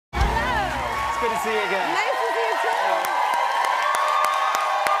good to see you again. Nice to see you too.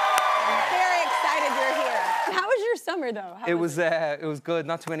 I'm very excited you're here. How was your summer, though? It was good.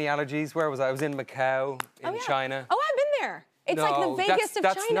 Not too many allergies. Where was I? I was in Macau, in China. Oh, I've been there. It's like the Vegas of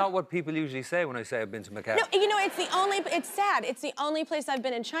China. That's not what people usually say when I say I've been to Macau. No, you know, it's sad. It's the only place I've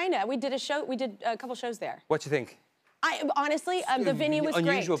been in China. We did a couple shows there. What do you think? Honestly, the venue was great.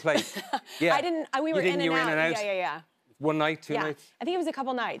 Unusual place. Yeah. We were in and out. Yeah. One night, two nights? I think it was a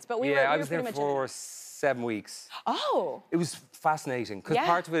couple nights, but we were I was pretty there much for 7 weeks. Oh. It was fascinating, because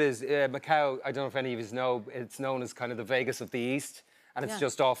part of it is Macau, I don't know if any of you know, it's known as kind of the Vegas of the East, and it's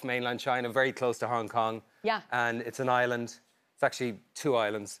just off mainland China, very close to Hong Kong. Yeah. And it's an island. It's actually 2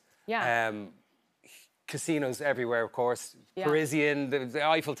 islands. Yeah. Casinos everywhere, of course. Yeah. Parisian, the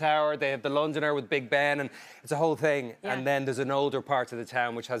Eiffel Tower, they have the Londoner with Big Ben, and it's a whole thing. Yeah. And then there's an older part of the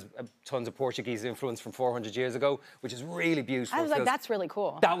town which has tons of Portuguese influence from 400 years ago, which is really beautiful. I was like, that's really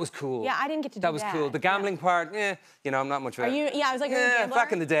cool. That was cool. Yeah, I didn't get to do that. That was cool. The gambling part, you know, I'm not much of a... Yeah, I was like, are you a gambler?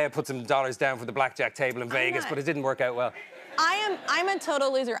 Back in the day, I put some dollars down for the blackjack table in Vegas, but it didn't work out well. I'm a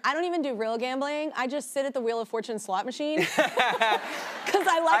total loser. I don't even do real gambling. I just sit at the Wheel of Fortune slot machine because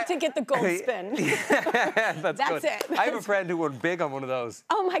I like to get the gold spin. That's it. I have a friend who won big on one of those.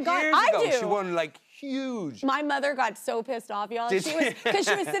 Oh my God, Years ago. I do. She won like huge. My mother got so pissed off, y'all. Because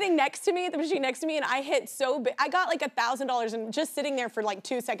she was sitting next to me at the machine next to me, and I hit so big. I got like $1,000 and just sitting there for like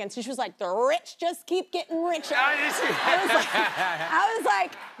 2 seconds. She was like, "The rich just keep getting richer." I was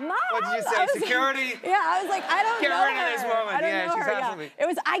like, Mom. What did you say? Security? I was like, I don't know Get rid of this woman. I don't know she's her. absolutely. It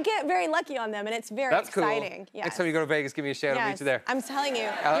was. I get very lucky on them, and it's very exciting. Cool. Next time you go to Vegas, give me a shout. I'll meet you there. I'm telling you,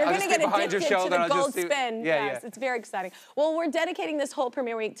 you're gonna get addicted to the gold spin. Yes, it's very exciting. Well, we're dedicating this whole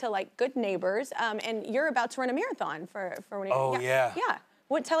premiere week to like good neighbors, and you're about to run a marathon for when you... Oh, yeah.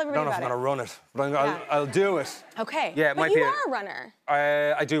 Tell everybody about it. I don't know if I'm going to run it, but I'll do it. Okay. Yeah, but you are a runner.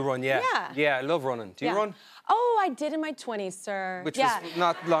 I do run, yeah. Yeah, I love running. Do you run? Oh, I did in my 20s, sir. Which was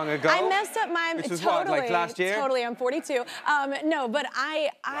not long ago. I messed up my... Which was what, like last year? Totally, I'm 42. No, but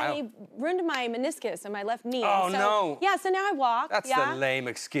I ruined my meniscus in my left knee. Oh, no. Yeah, so now I walk. That's the lame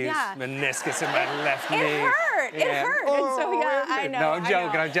excuse. Meniscus in my left knee. It hurt. It hurt. Oh, and so, I know. No,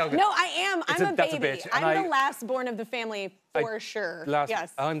 I'm joking. No, I am. I'm a baby. That's a bitch. I'm the last born of the family for sure.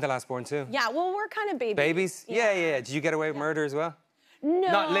 Yes. I'm the last born too. Yeah, well, we're kind of babies. Babies? Yeah. Did you get away with murder as well?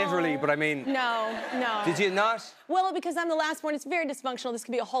 No. Not literally, but I mean... No. Did you not? Well, because I'm the last born, it's very dysfunctional. This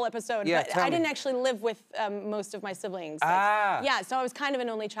could be a whole episode. Yeah, but I didn't actually live with most of my siblings. Yeah, so I was kind of an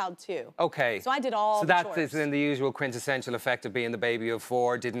only child, too. Okay. So I did all the chores. That's then the usual quintessential effect of being the baby of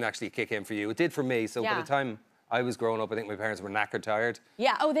 4 didn't actually kick in for you. It did for me, so by the time I was growing up, I think my parents were knackered tired.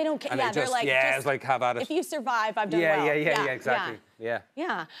 Yeah, oh, they don't care. Yeah, they're like, it was like, have at it. If you survive, I've done well. Yeah, exactly.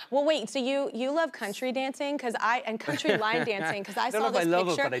 Yeah. Well, wait, so you love country dancing and country line dancing, because I saw this picture. I don't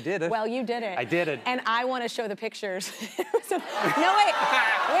know if I love it, but I did it. Well, you did it. I did it. And I want to show the pictures. No, wait. This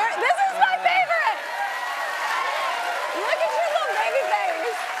is my favorite. Look at your little baby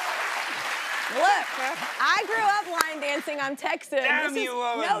face. Look, I grew up line dancing. I'm Texas. Damn you,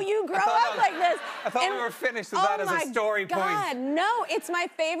 woman. No, you grow up like this. I thought we were finished with that as a story point. Oh my God, no, it's my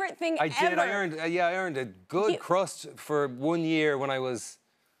favorite thing ever. I did. I earned a good crust for 1 year when I was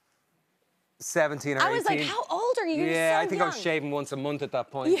 17 or 18. I was like, how old are you? Yeah, so I think young. I was shaving once a month at that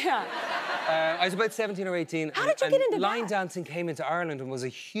point. Yeah. I was about 17 or 18. How did you get into that? Line dancing came into Ireland and was a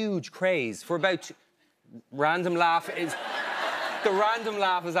huge craze for about... Random laugh is... The random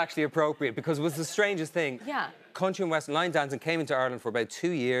laugh is actually appropriate because it was the strangest thing. Yeah. Country and Western line dancing came into Ireland for about 2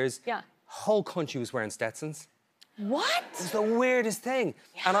 years. Yeah. Whole country was wearing Stetsons. What? It was the weirdest thing.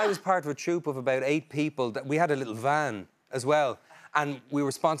 Yeah. And I was part of a troupe of about 8 people. We had a little van as well. And we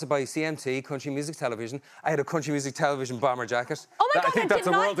were sponsored by CMT, Country Music Television. I had a Country Music Television bomber jacket. Oh my God, I think that's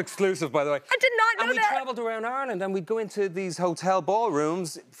a world exclusive, by the way. I did not know that. And we travelled around Ireland and we'd go into these hotel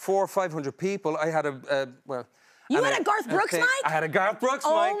ballrooms, 400 or 500 people. I had You had a Garth Brooks mic? I had a Garth Brooks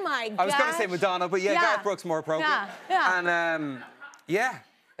mic. Oh my gosh. I was going to say Madonna, but Garth Brooks more appropriate. Yeah. And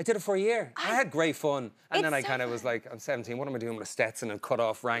I did it for a year. I had great fun. And then I kind of was like, I'm 17, what am I doing with a Stetson and cut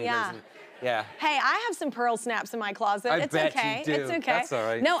off Wranglers? Hey, I have some pearl snaps in my closet. It's okay. It's okay. That's all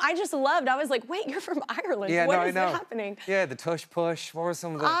right. No, I just loved. I was like, wait, you're from Ireland. What is happening? Yeah, the tush push. What were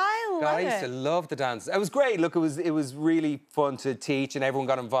some of the? I used to love the dance. It was great. Look, it was really fun to teach, and everyone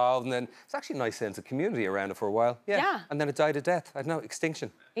got involved, and then it's actually a nice sense of community around it for a while. Yeah. And then it died a death. I don't know,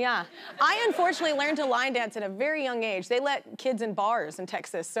 extinction. Yeah. I unfortunately learned to line dance at a very young age. They let kids in bars in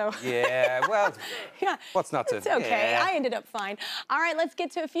Texas, so. Yeah. Well. What's not to? It's okay. I ended up fine. All right, let's get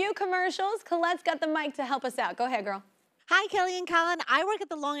to a few commercials. Colette's got the mic to help us out. Go ahead, girl. Hi, Kelly and Colin. I work at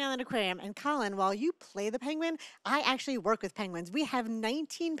the Long Island Aquarium. And Colin, while you play the penguin, I actually work with penguins. We have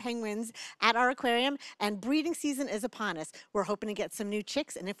 19 penguins at our aquarium, and breeding season is upon us. We're hoping to get some new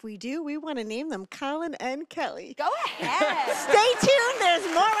chicks, and if we do, we want to name them Colin and Kelly. Go ahead. Stay tuned. There's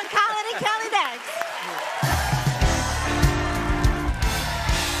more with Colin and Kelly next.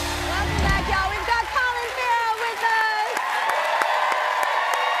 Welcome back, y'all. We've got Colin Farrell with us.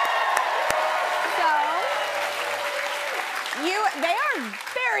 They are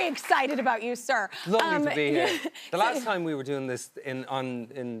very excited about you, sir. Lovely to be here. The last time we were doing this in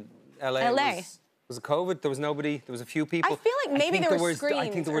LA. Was it COVID? There was nobody. There was a few people. I feel like maybe there were screens. I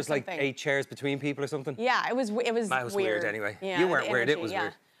think there was like 8 chairs between people or something. Yeah, it was That was weird anyway. Yeah, you weren't weird. It was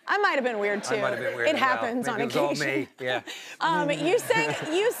weird. I might have been weird too. I might have been weird. It happens on occasion. It was all me. Yeah.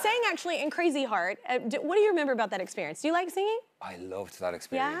 You sang actually in Crazy Heart. What do you remember about that experience? Do you like singing? I loved that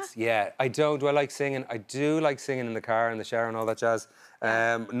experience. Yeah. I don't. Do I like singing? I do like singing in the car, in the shower, and all that jazz.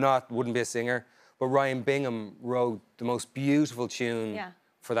 Wouldn't be a singer, but Ryan Bingham wrote the most beautiful tune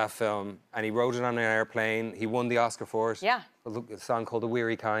for that film, and he wrote it on an airplane. He won the Oscar for it. Yeah. A song called "The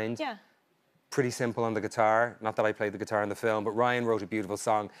Weary Kind." Yeah. Pretty simple on the guitar. Not that I played the guitar in the film, but Ryan wrote a beautiful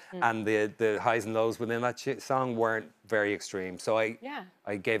song, and the highs and lows within that song weren't very extreme. So I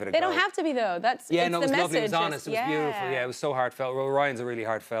gave it a go. They don't have to be though. It's it was the lovely. It was message. honest. It was beautiful. Yeah, it was so heartfelt. Ryan's a really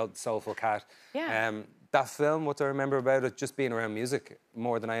heartfelt, soulful cat. Yeah. That film, what do I remember about it? Just being around music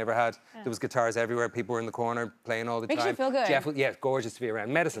more than I ever had. There was guitars everywhere. People were in the corner playing all the time. Makes you feel good. Jeff, gorgeous to be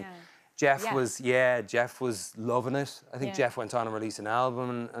around. Medicine. Jeff was loving it. I think Jeff went on and released an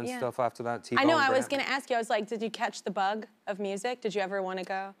album and stuff after that. I know, I was going to ask you, I was like, did you catch the bug of music? Did you ever want to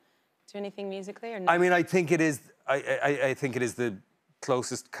go do anything musically or no? I mean, I think it is, I think it is the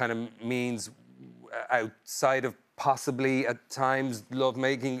closest kind of means outside of possibly at times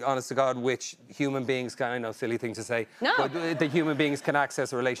love-making, honest to God, which human beings can, I know, silly thing to say, but the human beings can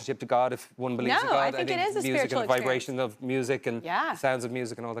access a relationship to God if one believes in God. I think it is a spiritual music and the experience. vibration of music and the sounds of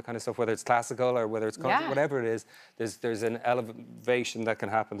music and all that kind of stuff, whether it's classical or whether it's country, whatever it is, there's an elevation that can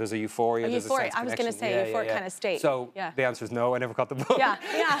happen. There's a euphoria. There's a sense of I was going to say euphoric kind of state. So the answer is no. I never got the book.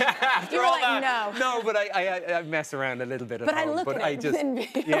 You were like, no. No, but I mess around a little bit at home. But I look at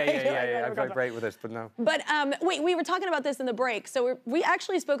it. I vibrate with it, but no. But wait, we were talking about this in the break. So we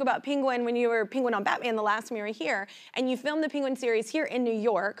actually spoke about Penguin when you were Penguin on Batman the last time you were here, and you filmed the Penguin series here in New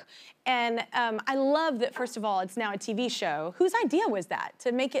York. And I love that, first of all, it's now a TV show. Whose idea was that,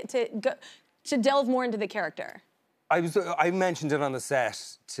 to make it, to delve more into the character? I mentioned it on the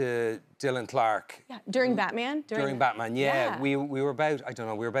set to Dylan Clark. Yeah, during Batman? During Batman, yeah. We were about, I don't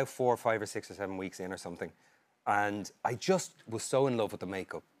know, we were about 4 or 5 or 6 or 7 weeks in or something. And I just was so in love with the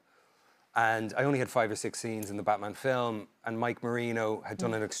makeup. And I only had 5 or 6 scenes in the Batman film, and Mike Marino had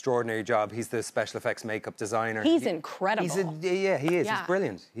done an extraordinary job. He's the special effects makeup designer. He's incredible. He is. He's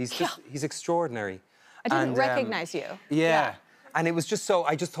brilliant. He's extraordinary. I didn't recognize you. Yeah. And it was just so,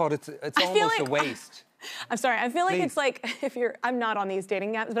 I just thought it's almost a waste. I'm sorry, I feel like it's like, I'm not on these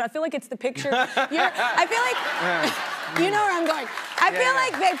dating apps, but I feel like it's the picture. I feel like, you know where I'm going. I feel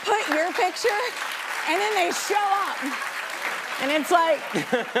like they put your picture, and then they show up. And it's like,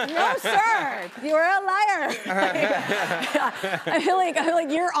 no, sir, you're a liar. I feel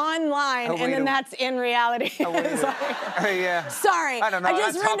like you're online, and then that's in reality. Sorry. I don't know. I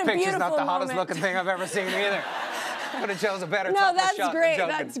just that ruined top a picture's beautiful not the hottest moment. looking thing I've ever seen either. Could have chose a better No, that's shot. great.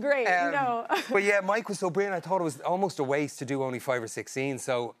 That's great. No. But yeah, Mike was so brilliant. I thought it was almost a waste to do only 5 or 6 scenes.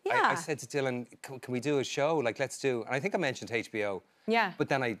 So I said to Dylan, can we do a show? Like, let's do. And I think I mentioned HBO. Yeah. But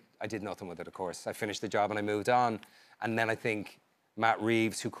then I did nothing with it, of course. I finished the job and I moved on. And then I think Matt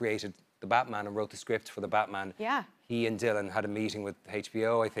Reeves, who created the Batman and wrote the script for the Batman, he and Dylan had a meeting with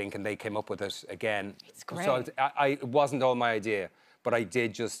HBO, I think, and they came up with it again. It's great. So it wasn't all my idea, but I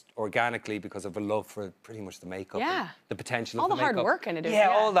did just organically because of a love for pretty much the makeup, and the potential of the makeup. All the hard work in it.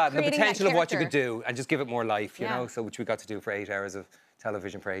 All that, the potential of what you could do, and just give it more life, you know, so which we got to do for 8 hours of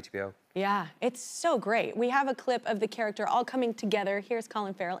television for HBO. Yeah, it's so great. We have a clip of the character all coming together. Here's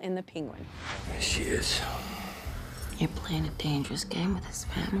Colin Farrell in The Penguin. There she is. You're playing a dangerous game with his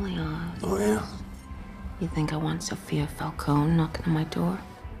family, Oz. Oh, yeah? You think I want Sophia Falcone knocking on my door?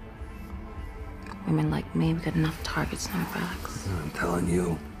 Women like me, we got enough targets on our backs. I'm telling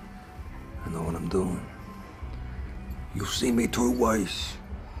you, I know what I'm doing. You've seen me through worse,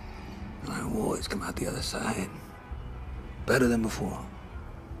 and I will always come out the other side better than before.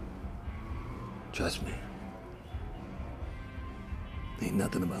 Trust me. Ain't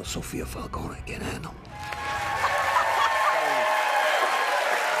nothing about Sophia Falcone I can't handle.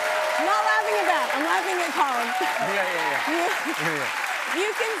 I'm not laughing at that. I'm laughing at Colin. Yeah.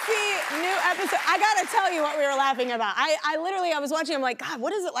 You can see new episodes. I gotta tell you what we were laughing about. I literally was watching, I'm like, God,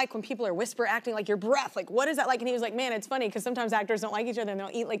 what is it like when people are whisper acting, like your breath? Like, what is that like? And he was like, man, it's funny, because sometimes actors don't like each other and they'll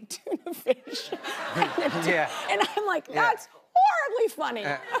eat like tuna fish. And I'm like, that's horribly funny.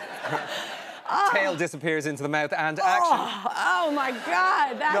 Tail disappears into the mouth and action. Oh my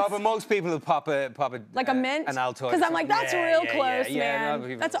God. No, but most people will pop a like a mint? an Altoid. Because I'm like, that's real close, man. No,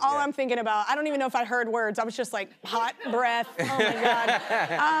 people, that's all I'm thinking about. I don't even know if I heard words. I was just like, hot breath. Oh my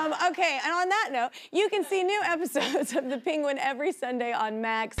God. Okay, and on that note, you can see new episodes of The Penguin every Sunday on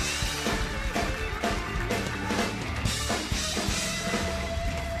Max.